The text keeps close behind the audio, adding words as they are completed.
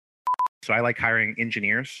So I like hiring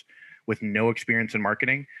engineers with no experience in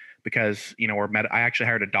marketing because, I actually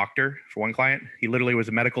hired a doctor for one client. He literally was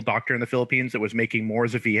a medical doctor in the Philippines that was making more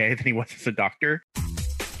as a VA than he was as a doctor.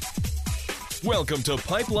 Welcome to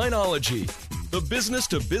Pipelineology, the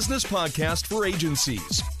business-to-business podcast for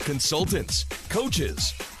agencies, consultants,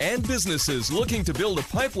 coaches, and businesses looking to build a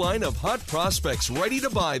pipeline of hot prospects ready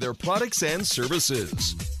to buy their products and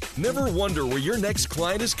services. Never wonder where your next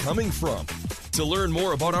client is coming from. To learn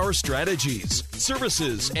more about our strategies,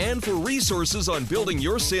 services, and for resources on building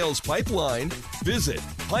your sales pipeline, visit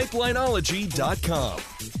pipelineology.com.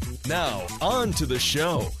 Now, on to the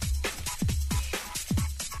show.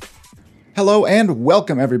 Hello and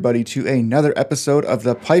welcome everybody to another episode of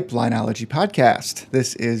the Pipelineology podcast.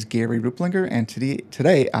 This is Gary Ruplinger, and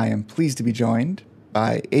today I am pleased to be joined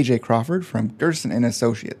by AJ Crawford from Gerson and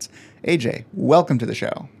Associates. AJ, welcome to the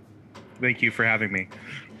show. Thank you for having me.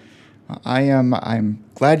 I'm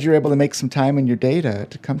glad you're able to make some time in your day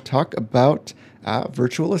to come talk about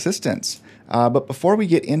virtual assistants. But before we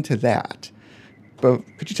get into that,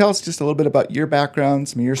 could you tell us just a little bit about your background,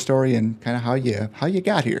 some of your story, and kind of how you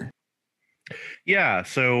got here? Yeah,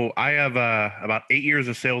 so I have about 8 years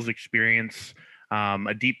of sales experience,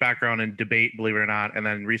 a deep background in debate, believe it or not, and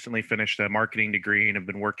then recently finished a marketing degree and have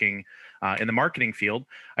been working in the marketing field.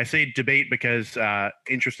 I say debate because,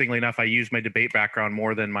 interestingly enough, I use my debate background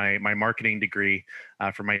more than my marketing degree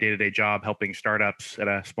for my day-to-day job, helping startups at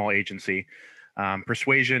a small agency.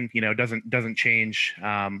 Persuasion, doesn't change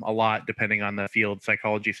a lot depending on the field.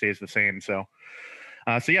 Psychology stays the same. So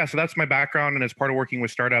that's my background. And as part of working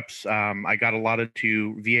with startups, I got allotted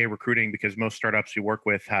to VA recruiting because most startups we work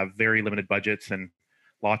with have very limited budgets and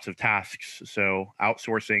lots of tasks. So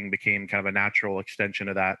outsourcing became kind of a natural extension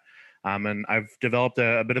of that. And I've developed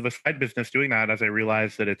a bit of a side business doing that as I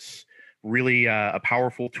realized that it's really a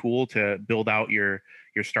powerful tool to build out your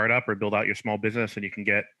startup or build out your small business, and you can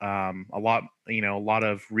get a lot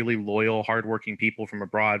of really loyal, hardworking people from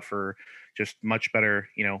abroad for just much better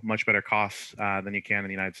costs than you can in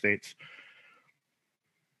the United States.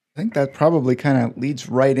 I think that probably kind of leads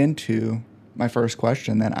right into my first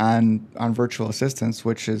question then on virtual assistants,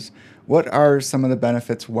 which is, what are some of the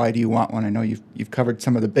benefits? Why do you want one? I know you've covered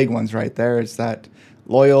some of the big ones right there. Is that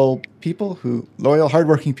loyal,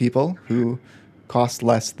 hardworking people who cost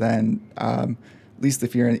less than, at least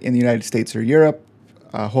if you're in the United States or Europe,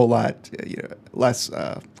 a whole lot less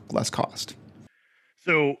cost.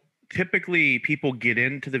 So typically people get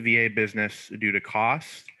into the VA business due to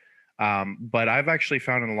cost, but I've actually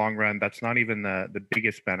found in the long run that's not even the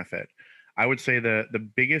biggest benefit. I would say the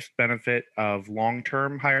biggest benefit of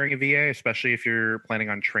long-term hiring a VA, especially if you're planning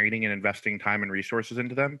on training and investing time and resources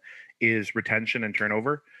into them, is retention and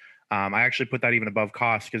turnover. I actually put that even above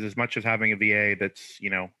cost because as much as having a VA that's,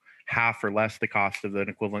 half or less the cost of an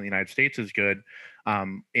equivalent in the United States is good.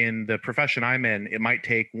 In the profession I'm in, it might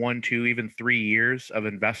take 1, 2, even 3 years of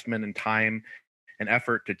investment and time and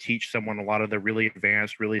effort to teach someone a lot of the really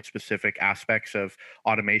advanced, really specific aspects of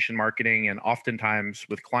automation marketing. And oftentimes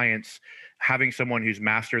with clients, having someone who's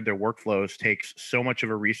mastered their workflows takes so much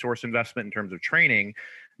of a resource investment in terms of training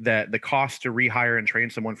that the cost to rehire and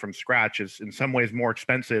train someone from scratch is in some ways more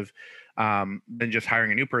expensive than just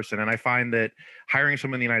hiring a new person. And I find that hiring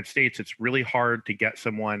someone in the United States, it's really hard to get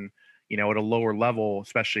someone at a lower level,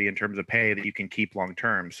 especially in terms of pay, that you can keep long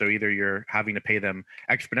term. So either you're having to pay them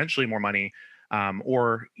exponentially more money,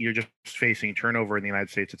 or you're just facing turnover in the United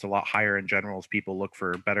States. It's a lot higher in general as people look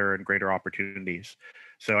for better and greater opportunities.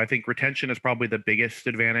 So I think retention is probably the biggest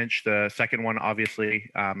advantage. The second one, obviously,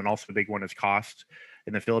 and also the big one, is cost.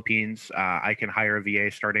 In the Philippines, I can hire a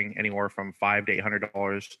VA starting anywhere from $500 to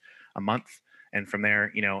 $800 a month. And from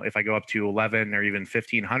there, if I go up to 11 or even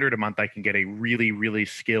 1,500 a month, I can get a really, really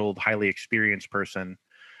skilled, highly experienced person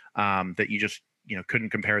that you just couldn't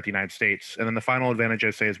compare with the United States. And then the final advantage I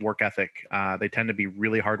say is work ethic. They tend to be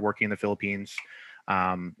really hardworking in the Philippines.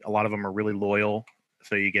 A lot of them are really loyal.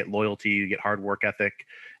 So you get loyalty, you get hard work ethic.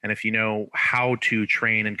 And if you know how to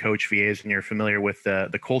train and coach VAs and you're familiar with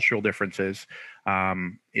the cultural differences,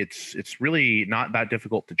 it's really not that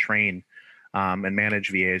difficult to train and manage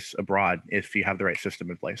VAs abroad if you have the right system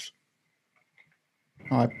in place.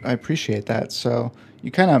 Oh, I appreciate that. So you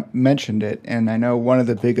kind of mentioned it, and I know one of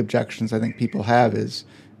the big objections I think people have is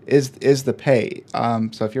the pay.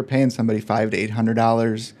 So if you're paying somebody $500 to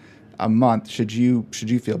 $800 a month, should you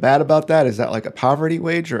feel bad about that? Is that like a poverty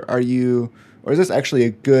wage, or is this actually a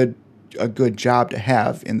good job to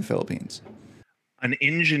have in the Philippines? An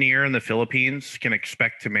engineer in the Philippines can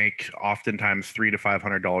expect to make oftentimes $300 to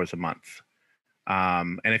 $500 a month.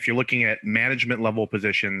 And if you're looking at management level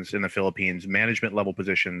positions in the Philippines, management level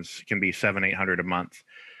positions can be $700 to $800 a month.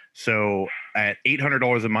 So at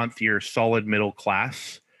 $800 a month, you're solid middle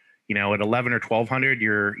class. At 11 or 1200,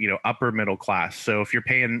 you're upper middle class. So if you're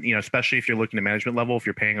paying, especially if you're looking at management level, if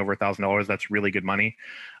you're paying over $1,000, that's really good money.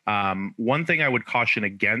 One thing I would caution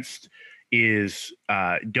against is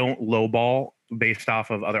don't lowball based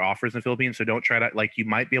off of other offers in the Philippines. So don't try to, like, you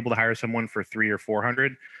might be able to hire someone for 300 or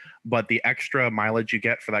 400, but the extra mileage you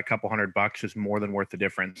get for that couple $100 is more than worth the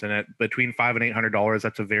difference. And at between $500 and $800,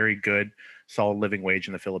 that's a very good, solid living wage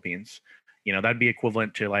in the Philippines. That'd be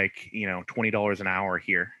equivalent to like, $20 an hour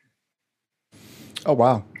here. Oh,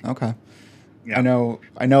 wow. Okay. Yeah. I know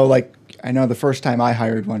the first time I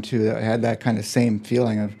hired one too, I had that kind of same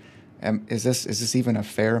feeling of, is this even a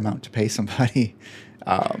fair amount to pay somebody?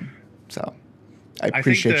 So I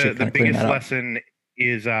appreciate you kind of clearing that up. The biggest lesson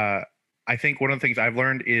is, I think one of the things I've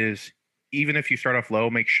learned is, even if you start off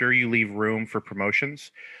low, make sure you leave room for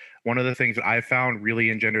promotions. One of the things that I've found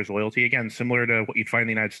really engenders loyalty, again, similar to what you'd find in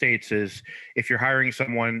the United States, is if you're hiring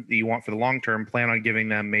someone that you want for the long term, plan on giving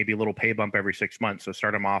them maybe a little pay bump every 6 months. So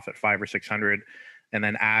start them off at $500 or $600, and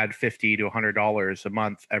then add $50 to $100 a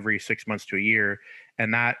month every 6 months to a year.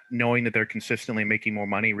 And that, knowing that they're consistently making more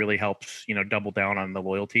money, really helps, double down on the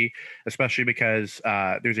loyalty, especially because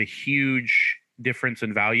there's a huge difference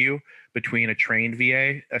in value between a trained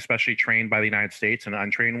VA, especially trained by the United States, and an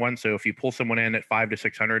untrained one. So if you pull someone in at $500 to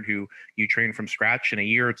 $600 who you train from scratch, in a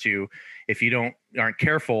year or two, if you aren't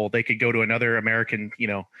careful, they could go to another American,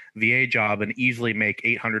 VA job and easily make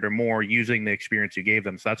 $800 or more using the experience you gave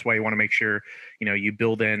them. So that's why you want to make sure, you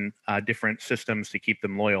build in different systems to keep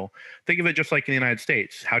them loyal. Think of it just like in the United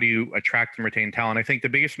States. How do you attract and retain talent? I think the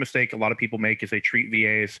biggest mistake a lot of people make is they treat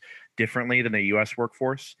VAs differently than the U.S.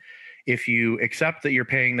 workforce. If you accept that you're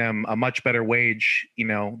paying them a much better wage,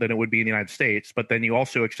 than it would be in the United States, but then you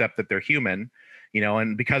also accept that they're human,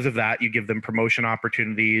 and because of that, you give them promotion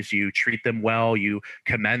opportunities, you treat them well, you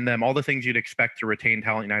commend them, all the things you'd expect to retain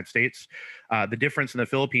talent in the United States. The difference in the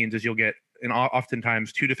Philippines is you'll get,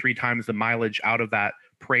 oftentimes 2 to 3 times the mileage out of that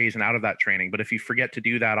praise and out of that training. But if you forget to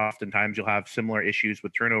do that, oftentimes you'll have similar issues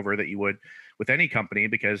with turnover that you would with any company,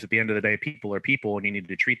 because at the end of the day, people are people and you need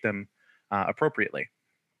to treat them appropriately.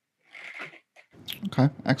 Okay,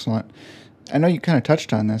 excellent. I know you kind of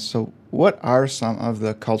touched on this. So what are some of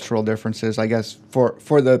the cultural differences? I guess for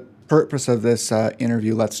the purpose of this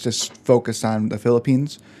interview, let's just focus on the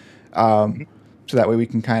Philippines. So that way we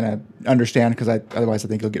can kind of understand, because otherwise I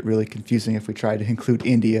think it'll get really confusing if we try to include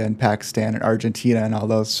India and Pakistan and Argentina and all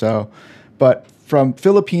those. So, but from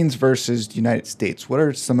Philippines versus the United States, what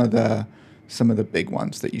are some of the big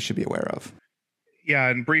ones that you should be aware of? Yeah,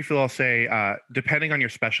 and briefly, I'll say, depending on your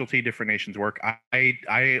specialty, different nations work.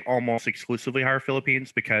 I almost exclusively hire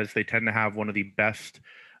Philippines because they tend to have one of the best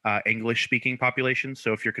English-speaking populations.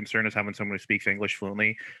 So if your concern is having someone who speaks English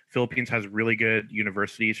fluently, Philippines has really good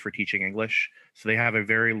universities for teaching English. So they have a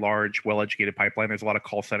very large, well-educated pipeline. There's a lot of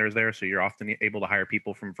call centers there, so you're often able to hire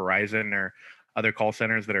people from Verizon or other call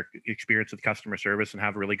centers that are experienced with customer service and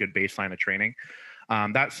have a really good baseline of training.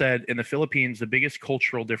 That said, in the Philippines, the biggest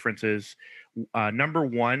cultural difference is, number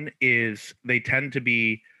one, is they tend to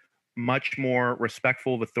be much more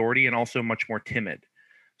respectful of authority and also much more timid.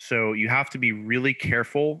 So you have to be really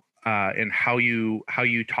careful in how you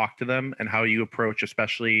talk to them and how you approach,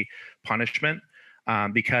 especially punishment,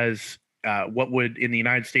 because what would in the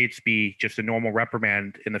United States be just a normal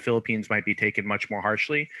reprimand, in the Philippines might be taken much more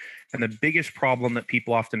harshly. And the biggest problem that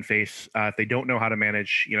people often face if they don't know how to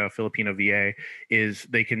manage, a Filipino VA, is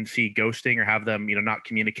they can see ghosting or have them, not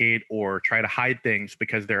communicate or try to hide things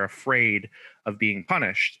because they're afraid of being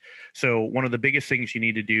punished. So one of the biggest things you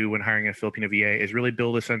need to do when hiring a Filipino VA is really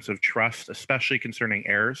build a sense of trust, especially concerning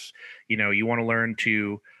errors. You want to learn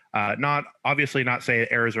to not say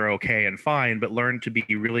errors are okay and fine, but learn to be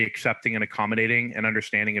really accepting and accommodating and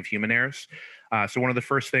understanding of human errors. So one of the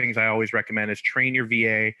first things I always recommend is train your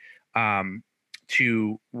VA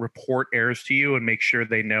to report errors to you and make sure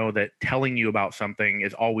they know that telling you about something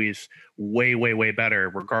is always way, way, way better,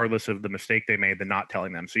 regardless of the mistake they made, than not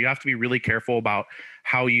telling them. So you have to be really careful about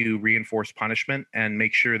how you reinforce punishment and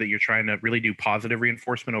make sure that you're trying to really do positive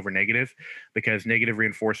reinforcement over negative, because negative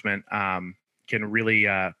reinforcement can really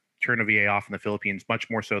turn a VA off in the Philippines, much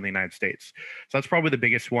more so in the United States. So that's probably the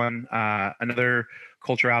biggest one. Another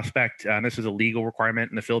culture aspect, and this is a legal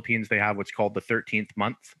requirement in the Philippines, they have what's called the 13th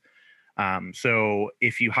month. So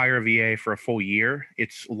if you hire a VA for a full year,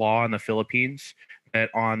 it's law in the Philippines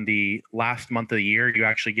that on the last month of the year, you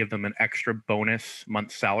actually give them an extra bonus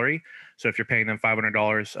month's salary. So if you're paying them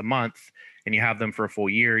 $500 a month and you have them for a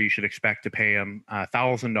full year, you should expect to pay them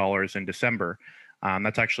 $1,000 in December.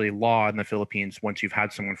 That's actually law in the Philippines. Once you've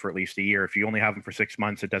had someone for at least a year, if you only have them for 6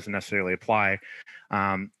 months, it doesn't necessarily apply.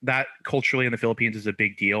 That culturally in the Philippines is a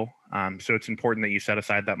big deal. So it's important that you set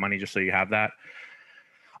aside that money just so you have that.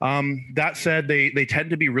 That said, they tend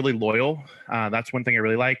to be really loyal. That's one thing I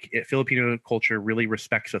really like. Filipino culture really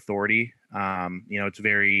respects authority. It's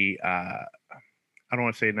very, I don't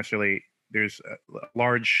want to say necessarily, there's a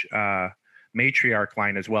large matriarch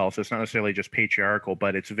line as well. So it's not necessarily just patriarchal,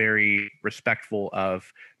 but it's very respectful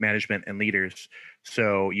of management and leaders.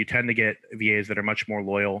 So you tend to get VAs that are much more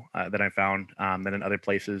loyal than I found than in other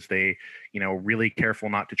places. They, really careful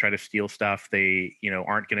not to try to steal stuff. They,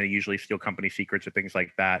 aren't going to usually steal company secrets or things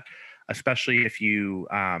like that, especially if you,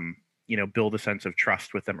 build a sense of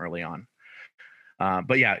trust with them early on.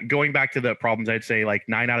 But yeah, going back to the problems, I'd say like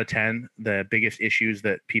 9 out of 10, the biggest issues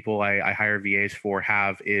that people I hire VAs for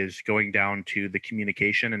have is going down to the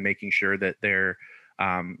communication and making sure that they're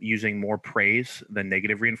using more praise than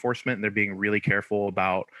negative reinforcement. And they're being really careful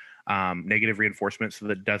about negative reinforcement so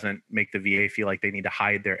that it doesn't make the VA feel like they need to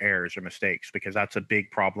hide their errors or mistakes, because that's a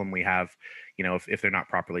big problem we have, if they're not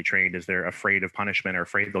properly trained, is they're afraid of punishment or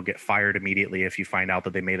afraid they'll get fired immediately if you find out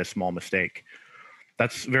that they made a small mistake.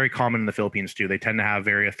 That's very common in the Philippines too. They tend to have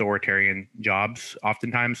very authoritarian jobs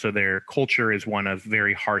oftentimes. So their culture is one of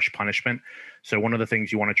very harsh punishment. So one of the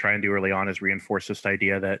things you want to try and do early on is reinforce this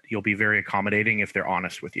idea that you'll be very accommodating if they're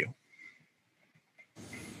honest with you.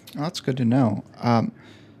 Well, that's good to know.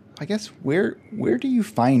 I guess where do you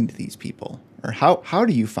find these people, or how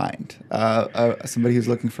do you find somebody who's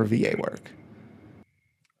looking for VA work?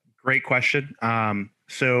 Great question.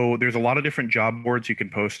 So there's a lot of different job boards you can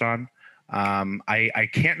post on. I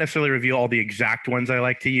can't necessarily reveal all the exact ones I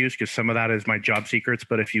like to use because some of that is my job secrets.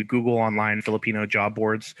 But if you Google online Filipino job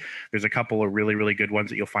boards, there's a couple of really, really good ones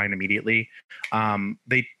that you'll find immediately.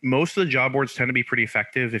 Most of the job boards tend to be pretty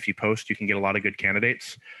effective. If you post, you can get a lot of good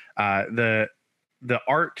candidates. The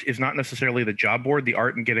art is not necessarily the job board. The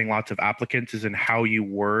art in getting lots of applicants is in how you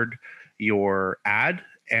word your ad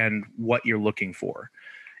and what you're looking for.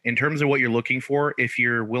 In terms of what you're looking for, if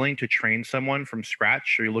you're willing to train someone from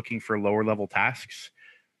scratch or you're looking for lower level tasks,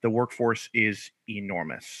 the workforce is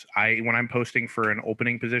enormous. When I'm posting for an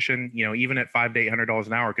opening position, even at $500 to $800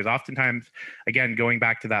 an hour, because oftentimes, again, going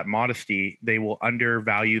back to that modesty, they will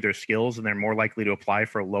undervalue their skills and they're more likely to apply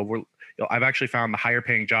for a lower. I've actually found the higher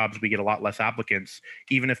paying jobs, we get a lot less applicants,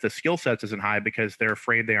 even if the skill sets isn't high, because they're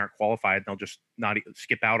afraid they aren't qualified and they'll just not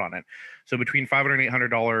skip out on it. So between $500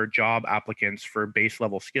 and $800 job applicants for base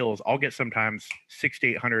level skills, I'll get sometimes 600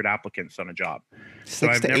 to 800 applicants on a job. So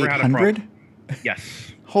I've never had a problem.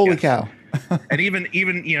 Yes. Holy cow. And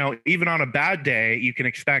even on a bad day, you can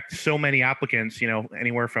expect so many applicants,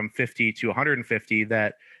 anywhere from 50 to 150,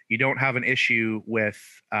 that you don't have an issue with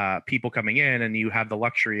people coming in, and you have the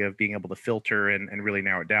luxury of being able to filter and really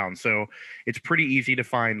narrow it down. So it's pretty easy to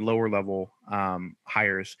find lower level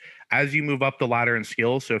hires as you move up the ladder in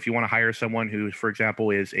skills. So if you want to hire someone who, for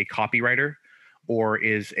example, is a copywriter or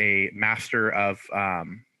is a master of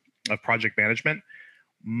project management,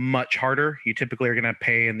 much harder. You typically are going to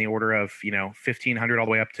pay in the order of $1,500 all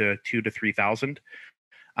the way up to $2,000 to $3,000.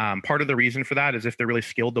 Part of the reason for that is if they're really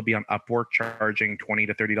skilled, they'll be on Upwork charging $20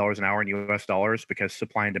 to $30 an hour in US dollars, because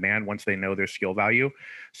supply and demand once they know their skill value.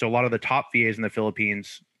 So a lot of the top VAs in the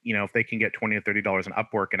Philippines, if they can get $20 to $30 an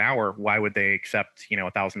Upwork an hour, why would they accept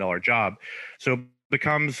 $1,000 job? So it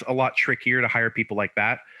becomes a lot trickier to hire people like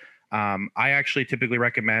that. I actually typically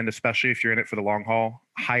recommend, especially if you're in it for the long haul,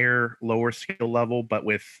 hire lower skill level, but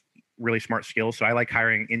with really smart skills. So I like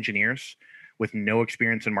hiring engineers with no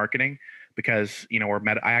experience in marketing, because,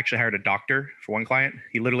 I actually hired a doctor for one client.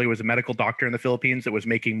 He literally was a medical doctor in the Philippines that was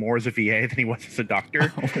making more as a VA than he was as a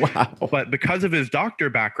doctor. Wow. But because of his doctor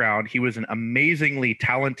background, he was an amazingly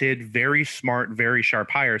talented, very smart, very sharp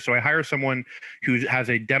hire. So I hire someone who has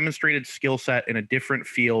a demonstrated skill set in a different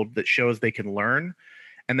field that shows they can learn,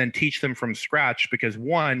 and then teach them from scratch, because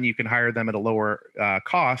one, you can hire them at a lower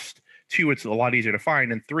cost. Two, it's a lot easier to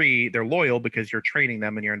find. And three, they're loyal because you're training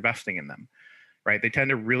them and you're investing in them, right? They tend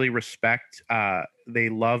to really respect, they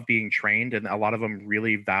love being trained, and a lot of them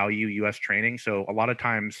really value US training. So a lot of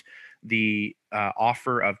times the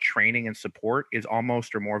offer of training and support is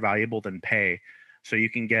almost or more valuable than pay. So you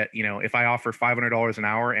can get, if I offer $500 an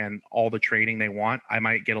hour and all the training they want, I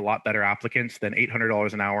might get a lot better applicants than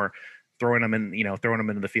 $800 an hour throwing them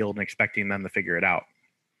into the field and expecting them to figure it out.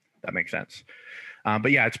 That makes sense.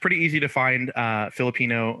 But yeah, it's pretty easy to find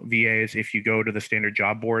Filipino VAs if you go to the standard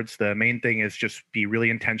job boards. The main thing is just be really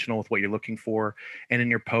intentional with what you're looking for. And in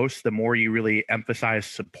your posts, the more you really emphasize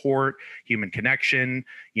support, human connection,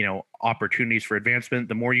 opportunities for advancement,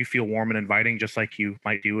 the more you feel warm and inviting, just like you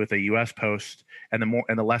might do with a US post. And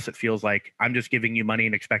the less it feels like I'm just giving you money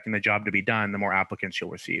and expecting the job to be done, the more applicants you'll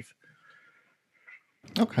receive.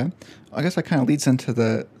 Okay. I guess that kind of leads into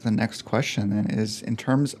the next question then, is in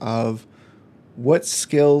terms of what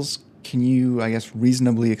skills can you, I guess,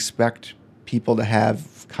 reasonably expect people to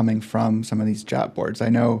have coming from some of these job boards? I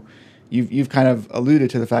know you've kind of alluded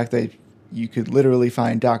to the fact that you could literally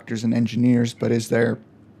find doctors and engineers, but is there,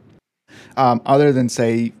 other than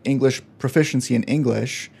say English proficiency in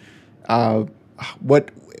English, uh, what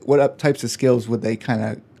types of skills would they kind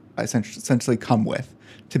of essentially come with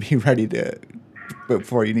to be ready to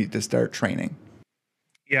before you need to start training?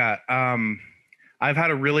 Yeah. I've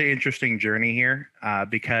had a really interesting journey here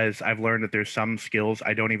because I've learned that there's some skills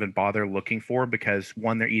I don't even bother looking for because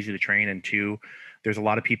one, they're easy to train, and two, there's a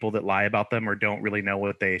lot of people that lie about them or don't really know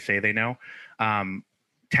what they say they know. Um,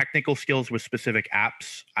 Technical skills with specific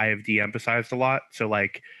apps I have de-emphasized a lot. So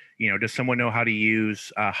like, does someone know how to use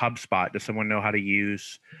HubSpot? Does someone know how to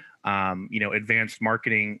use advanced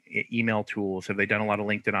marketing email tools? Have they done a lot of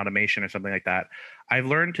LinkedIn automation or something like that? I've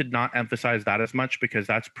learned to not emphasize that as much because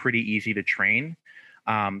that's pretty easy to train.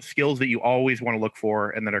 Skills that you always want to look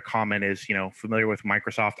for and that are common is, familiar with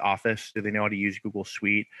Microsoft Office. Do they know how to use Google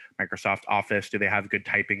Suite, Microsoft Office? Do they have good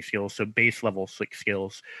typing skills? So base level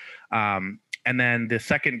skills. And then the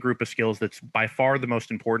second group of skills that's by far the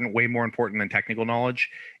most important, way more important than technical knowledge,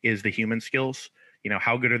 is the human skills.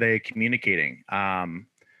 How good are they communicating? And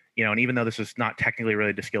even though this is not technically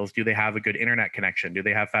related to skills, do they have a good internet connection? Do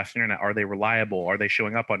they have fast internet? Are they reliable? Are they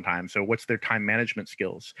showing up on time? So what's their time management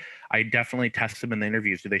skills? I definitely test them in the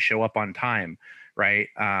interviews. Do they show up on time? Right.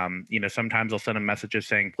 Sometimes I'll send them messages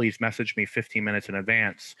saying, please message me 15 minutes in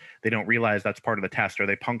advance. They don't realize that's part of the test. Are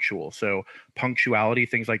they punctual? So punctuality,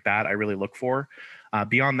 things like that, I really look for.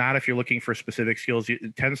 Beyond that, if you're looking for specific skills,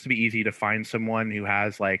 it tends to be easy to find someone who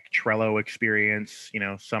has like Trello experience,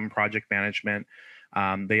 some project management.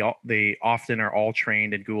 They often are all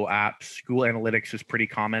trained in Google Apps. Google Analytics is pretty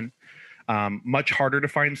common. Much harder to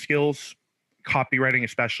find skills, copywriting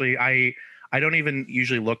especially. I don't even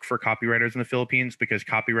usually look for copywriters in the Philippines because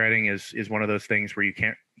copywriting is one of those things where you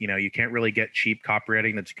can't really get cheap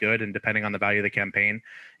copywriting that's good. And depending on the value of the campaign,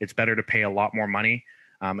 it's better to pay a lot more money.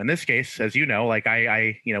 In this case, as you know, like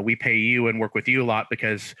we pay you and work with you a lot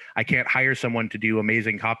because I can't hire someone to do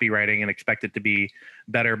amazing copywriting and expect it to be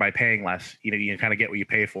better by paying less. You kind of get what you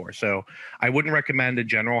pay for. So I wouldn't recommend in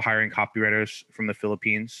general hiring copywriters from the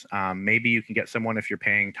Philippines. Maybe you can get someone if you're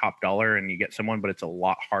paying top dollar and you get someone, but it's a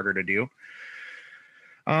lot harder to do.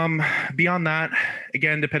 Beyond that,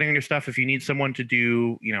 again, depending on your stuff, if you need someone to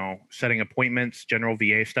do, setting appointments, general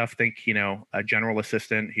VA stuff, think, a general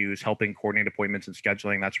assistant who's helping coordinate appointments and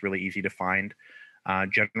scheduling. That's really easy to find.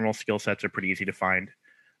 General skill sets are pretty easy to find.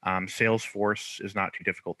 Salesforce is not too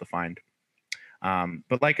difficult to find.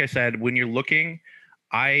 But like I said, when you're looking,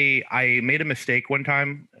 I made a mistake one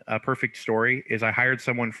time. A perfect story is I hired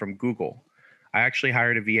someone from Google. I actually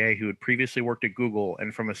hired a VA who had previously worked at Google,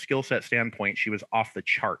 and from a skill set standpoint, she was off the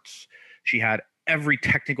charts. She had every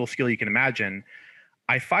technical skill you can imagine.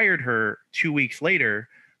 I fired her 2 weeks later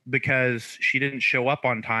because she didn't show up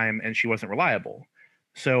on time and she wasn't reliable.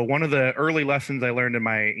 So one of the early lessons I learned in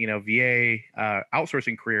my VA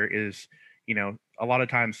outsourcing career is a lot of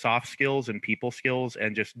times soft skills and people skills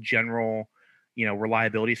and just general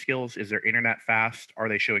reliability skills. Is their internet fast? Are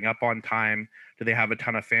they showing up on time? Do they have a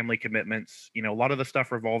ton of family commitments? A lot of the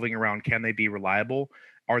stuff revolving around, can they be reliable?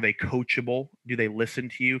 Are they coachable? Do they listen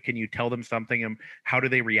to you? Can you tell them something? And how do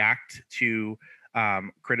they react to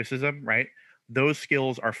criticism, right? Those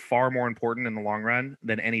skills are far more important in the long run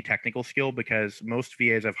than any technical skill, because most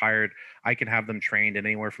VAs I've hired, I can have them trained in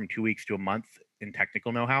anywhere from 2 weeks to a month in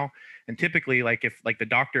technical know-how. And typically, like the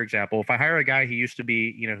doctor example, if I hire a guy who used to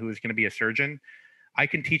be, who is going to be a surgeon, I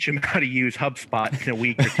can teach him how to use HubSpot in a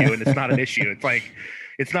week or two, and it's not an issue.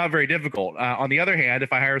 It's not very difficult. On the other hand,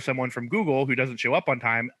 if I hire someone from Google who doesn't show up on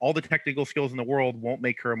time, all the technical skills in the world won't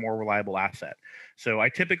make her a more reliable asset. So I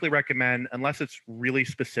typically recommend, unless it's really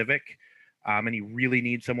specific, and you really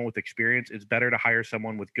need someone with experience, it's better to hire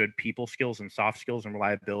someone with good people skills and soft skills and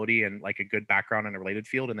reliability and like a good background in a related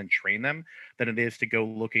field and then train them than it is to go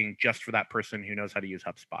looking just for that person who knows how to use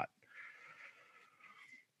HubSpot.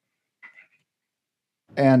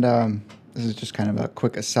 And this is just kind of a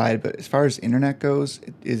quick aside, but as far as internet goes,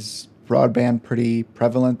 is broadband pretty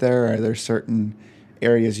prevalent there? Are there certain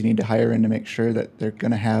areas you need to hire in to make sure that they're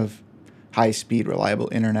going to have high-speed, reliable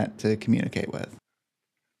internet to communicate with?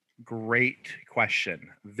 Great question.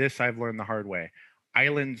 This I've learned the hard way.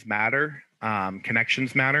 Islands matter,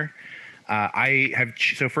 connections matter.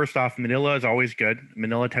 So first off, Manila is always good.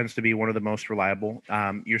 Manila tends to be one of the most reliable.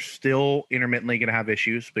 You're still intermittently going to have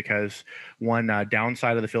issues because one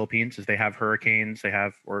downside of the Philippines is they have hurricanes,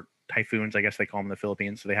 or typhoons, I guess they call them in the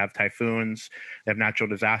Philippines. So they have typhoons, they have natural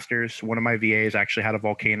disasters. One of my VAs actually had a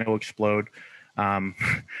volcano explode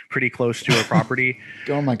pretty close to her property.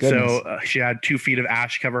 Oh my goodness. So she had 2 feet of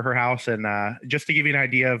ash cover her house. And just to give you an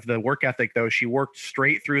idea of the work ethic, though, she worked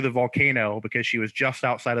straight through the volcano because she was just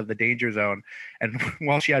outside of the danger zone. And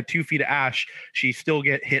while she had 2 feet of ash, she still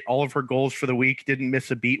hit all of her goals for the week, didn't miss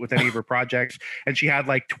a beat with any of her projects. And she had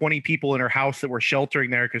like 20 people in her house that were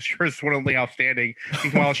sheltering there because she was one of the outstanding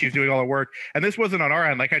while she was doing all the work. And this wasn't on our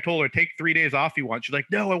end. Like I told her, take 3 days off you want. She's like,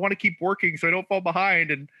 no, I want to keep working so I don't fall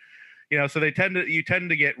behind. And so you tend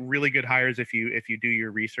to get really good hires if you do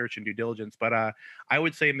your research and due diligence. But I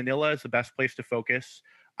would say Manila is the best place to focus.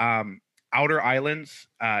 Outer islands,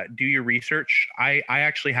 do your research. I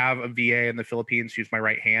actually have a VA in the Philippines who's my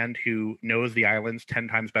right hand who knows the islands 10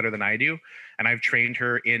 times better than I do. And I've trained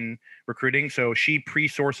her in recruiting. So she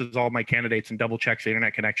pre-sources all my candidates and double checks the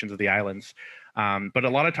internet connections of the islands. But a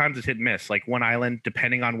lot of times it's hit and miss. Like one island,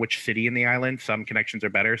 depending on which city in the island, some connections are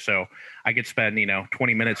better. So I could spend,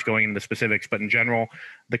 20 minutes going into the specifics. But in general,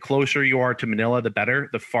 the closer you are to Manila, the better.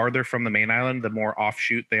 The farther from the main island, the more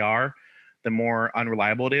offshoot they are, the more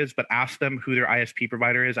unreliable it is. But ask them who their ISP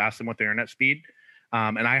provider is. Ask them what their internet speed.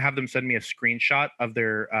 And I have them send me a screenshot of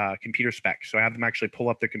their computer specs. So I have them actually pull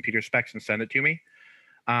up their computer specs and send it to me.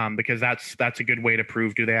 Because that's a good way to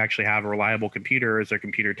prove, do they actually have a reliable computer, or is their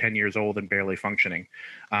computer 10 years old and barely functioning?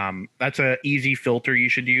 That's an easy filter you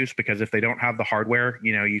should use, because if they don't have the hardware,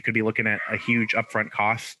 you could be looking at a huge upfront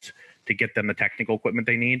cost to get them the technical equipment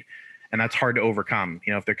they need. And that's hard to overcome.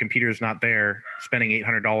 If their computer is not there, spending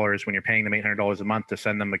 $800 when you're paying them $800 a month to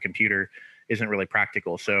send them a computer isn't really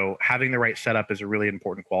practical. So having the right setup is a really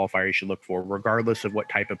important qualifier you should look for, regardless of what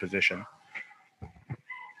type of position.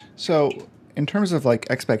 So in terms of like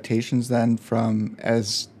expectations then from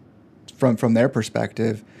their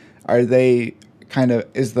perspective, are they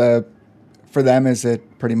for them, is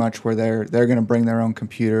it pretty much where they're going to bring their own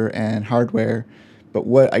computer and hardware? But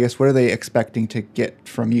what are they expecting to get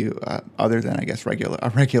from you other than, I guess, a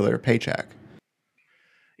regular paycheck?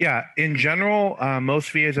 Yeah, in general,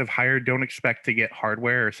 most VAs I've hired don't expect to get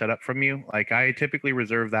hardware or setup from you. Like I typically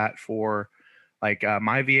reserve that for, like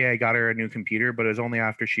my VA, I got her a new computer, but it was only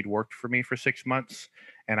after she'd worked for me for 6 months.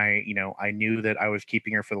 And I knew that I was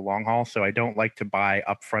keeping her for the long haul. So I don't like to buy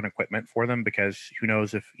upfront equipment for them, because who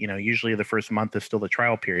knows if, usually the first month is still the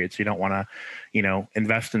trial period. So you don't want to,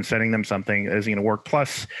 invest in sending them something that isn't going to work.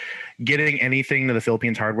 Plus, getting anything to the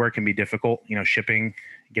Philippines hardware can be difficult, shipping,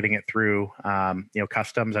 getting it through,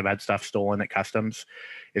 customs. I've had stuff stolen at customs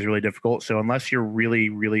is really difficult. So unless you're really,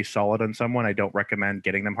 really solid on someone, I don't recommend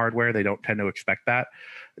getting them hardware. They don't tend to expect that.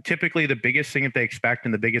 Typically, the biggest thing that they expect,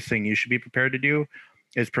 and the biggest thing you should be prepared to do,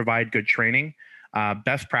 is provide good training.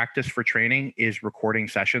 Best practice for training is recording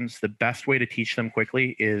sessions. The best way to teach them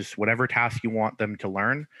quickly is whatever task you want them to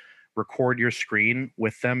learn, record your screen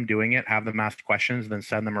with them doing it, have them ask questions, then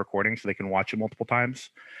send them recordings so they can watch it multiple times.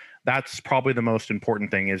 That's probably the most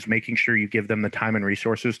important thing, is making sure you give them the time and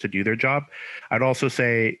resources to do their job. I'd also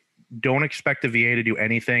say, don't expect a VA to do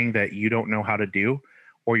anything that you don't know how to do,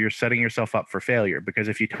 or you're setting yourself up for failure. Because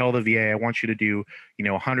if you tell the VA, I want you to do,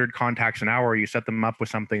 100 contacts an hour, you set them up with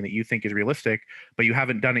something that you think is realistic, but you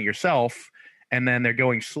haven't done it yourself, and then they're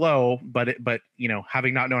going slow, but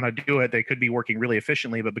having not known how to do it, they could be working really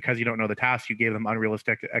efficiently, but because you don't know the task, you gave them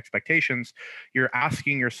unrealistic expectations. You're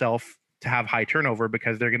asking yourself to have high turnover,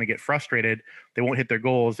 because they're going to get frustrated. They won't hit their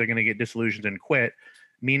goals. They're going to get disillusioned and quit.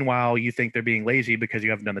 Meanwhile, you think they're being lazy because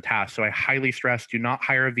you haven't done the task. So I highly stress, do not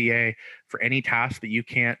hire a VA for any task that you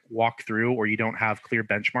can't walk through or you don't have clear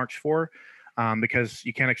benchmarks for, because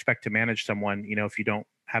you can't expect to manage someone, if you don't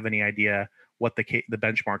have any idea what the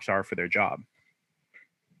benchmarks are for their job.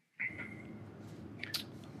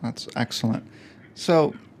 That's excellent.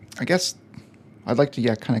 So I guess I'd like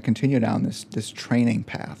to kind of continue down this training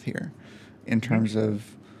path here, in terms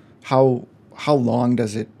of how long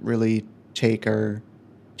does it really take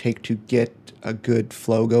to get a good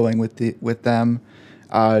flow going with them?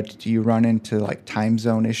 Do you run into like time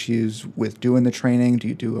zone issues with doing the training? Do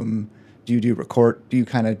you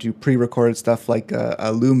kind of do pre-recorded stuff like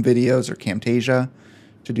Loom videos or Camtasia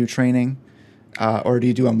to do training, or do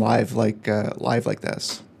you do them live like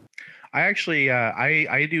this? I actually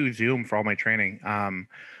I do Zoom for all my training.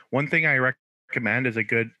 One thing I recommend is a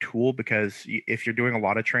good tool because if you're doing a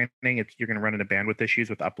lot of training, you're going to run into bandwidth issues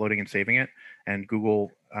with uploading and saving it. And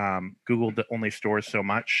Google only stores so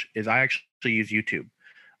much. Is I actually use YouTube.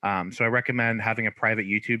 So I recommend having a private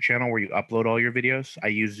YouTube channel where you upload all your videos. I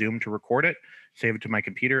use Zoom to record it, save it to my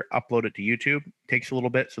computer, upload it to YouTube. Takes a little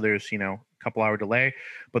bit, so there's a couple hour delay.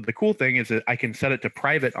 But the cool thing is that I can set it to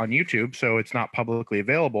private on YouTube, so it's not publicly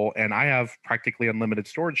available, and I have practically unlimited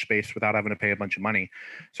storage space without having to pay a bunch of money.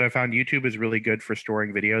 So I found YouTube is really good for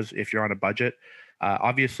storing videos if you're on a budget.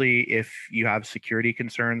 Obviously, if you have security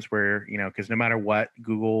concerns where, because no matter what,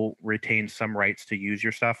 Google retains some rights to use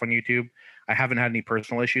your stuff on YouTube. I haven't had any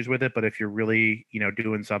personal issues with it, but if you're really,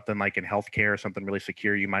 doing something like in healthcare or something really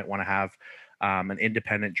secure, you might want to have an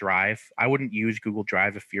independent drive. I wouldn't use Google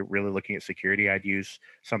Drive if you're really looking at security. I'd use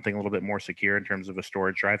something a little bit more secure in terms of a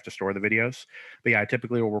storage drive to store the videos. But yeah, I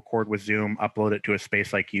typically will record with Zoom, upload it to a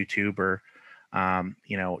space like YouTube or,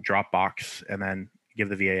 Dropbox, and then give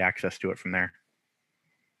the VA access to it from there.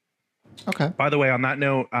 Okay. By the way, on that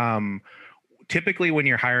note, typically when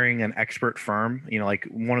you're hiring an expert firm, like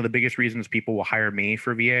one of the biggest reasons people will hire me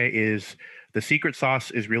for VA is the secret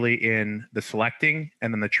sauce is really in the selecting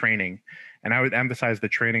and then the training. And I would emphasize the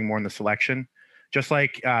training more in the selection. Just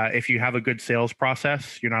like if you have a good sales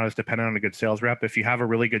process, you're not as dependent on a good sales rep. If you have a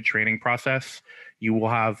really good training process, you will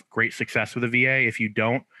have great success with a VA. If you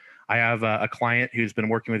don't, I have a client who's been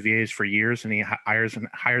working with VAs for years, and he hires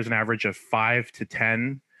an average of 5 to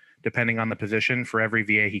 10, depending on the position, for every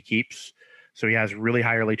VA he keeps. So he has really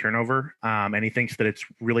high early turnover, and he thinks that it's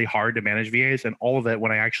really hard to manage VAs. And all of it,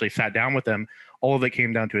 when I actually sat down with him, all of it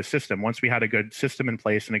came down to a system. Once we had a good system in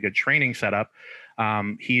place and a good training setup,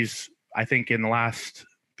 I think in the last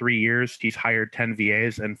 3 years, he's hired 10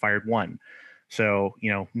 VAs and fired one. So,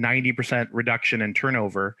 90% reduction in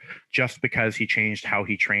turnover just because he changed how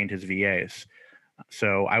he trained his VAs.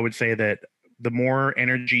 So I would say that the more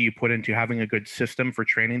energy you put into having a good system for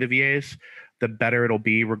training the VAs, the better it'll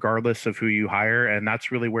be regardless of who you hire. And that's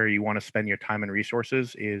really where you want to spend your time and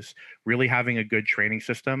resources, is really having a good training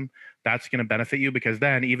system. That's going to benefit you, because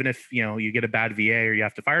then even if, you get a bad VA or you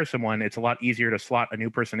have to fire someone, it's a lot easier to slot a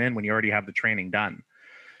new person in when you already have the training done.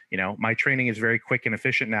 My training is very quick and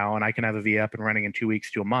efficient now, and I can have a VA up and running in 2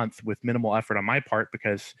 weeks to a month with minimal effort on my part,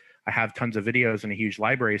 because I have tons of videos and a huge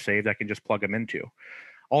library saved I can just plug them into.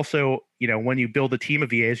 Also, when you build a team of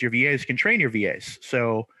VAs, your VAs can train your VAs.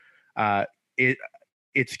 So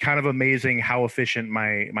it's kind of amazing how efficient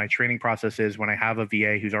my training process is when I have a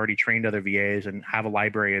VA who's already trained other VAs and have a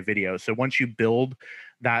library of videos. So once you build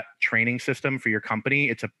that training system for your company,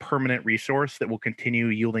 it's a permanent resource that will continue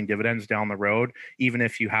yielding dividends down the road, even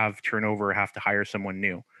if you have turnover or have to hire someone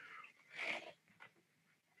new.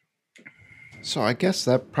 So I guess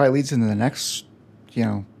that probably leads into the next,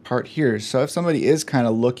 part here. So if somebody is kind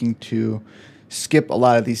of looking to skip a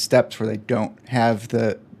lot of these steps where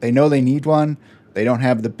they know they need one, they don't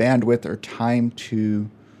have the bandwidth or time to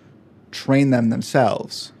train them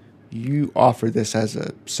themselves, you offer this as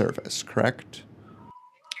a service, correct?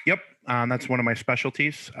 Yep. That's one of my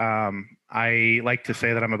specialties. I like to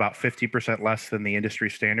say that I'm about 50% less than the industry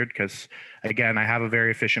standard because, again, I have a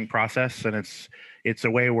very efficient process, and it's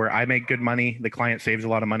a way where I make good money. The client saves a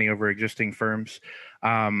lot of money over existing firms.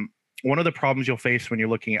 One of the problems you'll face when you're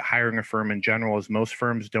looking at hiring a firm in general is most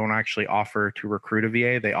firms don't actually offer to recruit a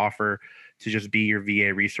VA. They offer to just be your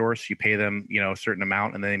VA resource. You pay them, a certain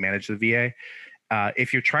amount, and then they manage the VA.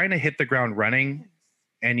 If you're trying to hit the ground running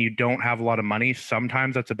and you don't have a lot of money,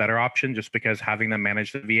 sometimes that's a better option, just because having them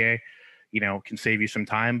manage the VA, can save you some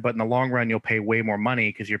time. But in the long run, you'll pay way more money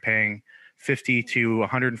because you're paying 50 to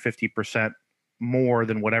 150% more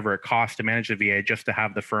than whatever it costs to manage the VA just to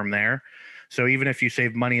have the firm there. So even if you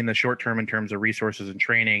save money in the short term in terms of resources and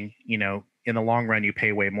training, in the long run, you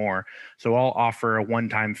pay way more. So I'll offer a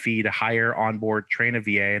one-time fee to hire, onboard, train a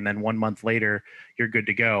VA, and then 1 month later, you're good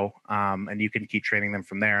to go. And you can keep training them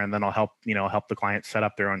from there. And then I'll help the client set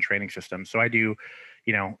up their own training system. So I do,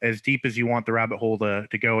 as deep as you want the rabbit hole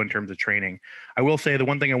to go in terms of training. I will say the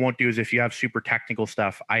one thing I won't do is if you have super technical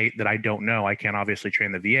stuff that I don't know, I can't obviously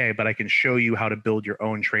train the VA, but I can show you how to build your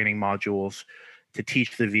own training modules to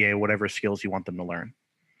teach the VA whatever skills you want them to learn.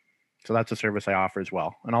 So that's a service I offer as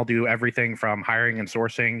well. And I'll do everything from hiring and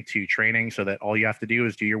sourcing to training, so that all you have to do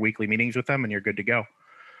is do your weekly meetings with them and you're good to go.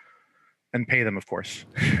 And pay them, of course.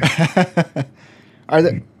 Are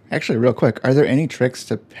there, actually, real quick, are there any tricks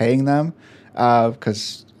to paying them?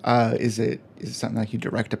 Because is it something like you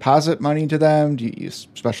direct deposit money to them? Do you use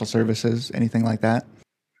special services, anything like that?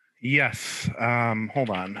 Yes. Hold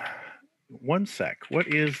on 1 sec. What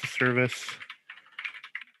is the service?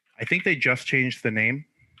 I think they just changed the name.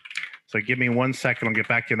 So give me 1 second. I'll get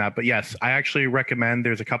back to you on that. But yes, I actually recommend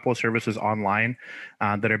there's a couple of services online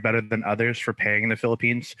that are better than others for paying in the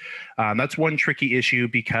Philippines. That's one tricky issue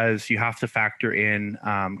because you have to factor in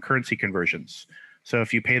currency conversions. So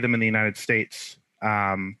if you pay them in the United States, they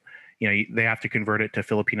have to convert it to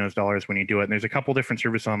Filipinos dollars when you do it. And there's a couple different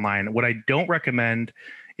services online. What I don't recommend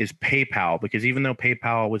is PayPal, because even though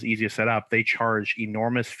PayPal was easy to set up, they charge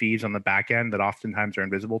enormous fees on the back end that oftentimes are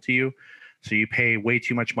invisible to you. So you pay way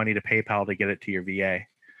too much money to PayPal to get it to your VA.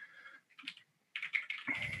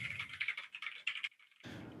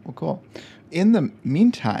 Well, cool. In the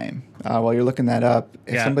meantime, while you're looking that up,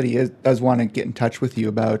 if somebody does want to get in touch with you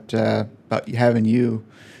about having you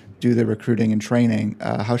do the recruiting and training,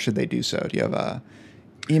 how should they do so? Do you have a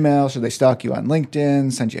email? Should they stalk you on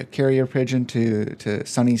LinkedIn, send you a carrier pigeon to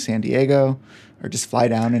sunny San Diego, or just fly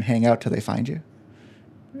down and hang out till they find you?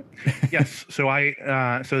 Yes. So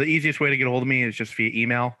so the easiest way to get a hold of me is just via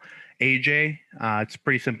email. AJ, it's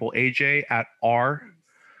pretty simple. AJ at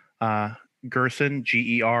Gerson,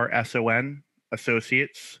 Gerson,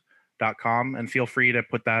 associates.com, and feel free to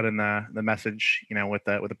put that in the message, with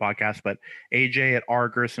the podcast. But AJ at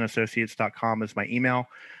rgersonassociates.com is my email.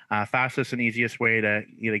 Fastest and easiest way to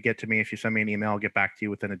get to me. If you send me an email, I'll get back to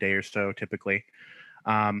you within a day or so, typically.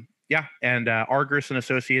 And R. Gerson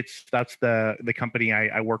Associates, that's the company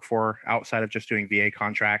I work for outside of just doing VA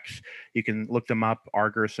contracts. You can look them up,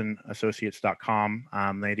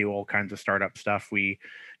 rgersonassociates.com. They do all kinds of startup stuff. We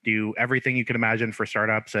do everything you can imagine for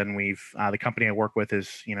startups, and the company I work with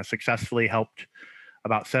is successfully helped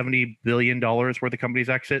about $70 billion worth of companies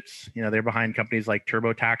exits. They're behind companies like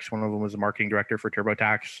TurboTax. One of them was the marketing director for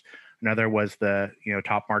TurboTax. Another was the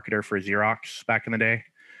top marketer for Xerox back in the day.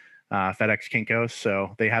 FedEx, Kinko's.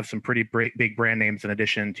 So they have some pretty big brand names in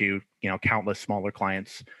addition to, countless smaller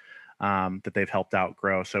clients that they've helped out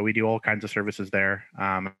grow. So we do all kinds of services there.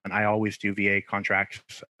 And I always do VA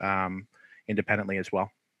contracts independently as well.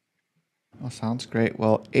 Well, sounds great.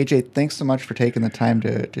 Well, AJ, thanks so much for taking the time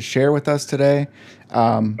to share with us today.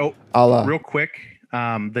 Real quick,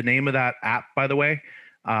 the name of that app, by the way,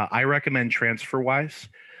 I recommend TransferWise.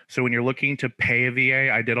 So when you're looking to pay a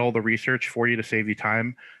VA, I did all the research for you to save you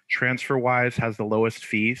time. TransferWise has the lowest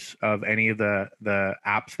fees of any of the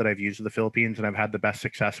apps that I've used in the Philippines, and I've had the best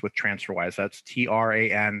success with TransferWise. That's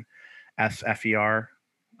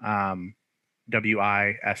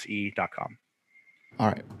TransferWise.com. All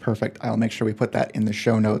right, perfect. I'll make sure we put that in the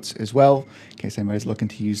show notes as well, in case anybody's looking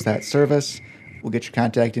to use that service. We'll get your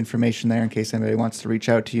contact information there in case anybody wants to reach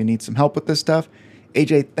out to you, need some help with this stuff.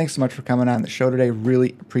 AJ, thanks so much for coming on the show today.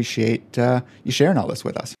 Really appreciate you sharing all this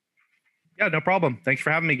with us. Yeah, no problem. Thanks for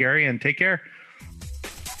having me, Gary, and take care.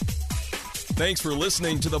 Thanks for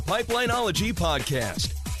listening to the Pipelineology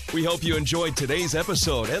podcast. We hope you enjoyed today's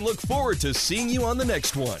episode and look forward to seeing you on the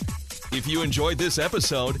next one. If you enjoyed this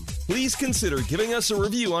episode, please consider giving us a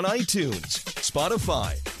review on iTunes,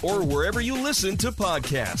 Spotify, or wherever you listen to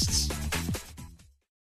podcasts.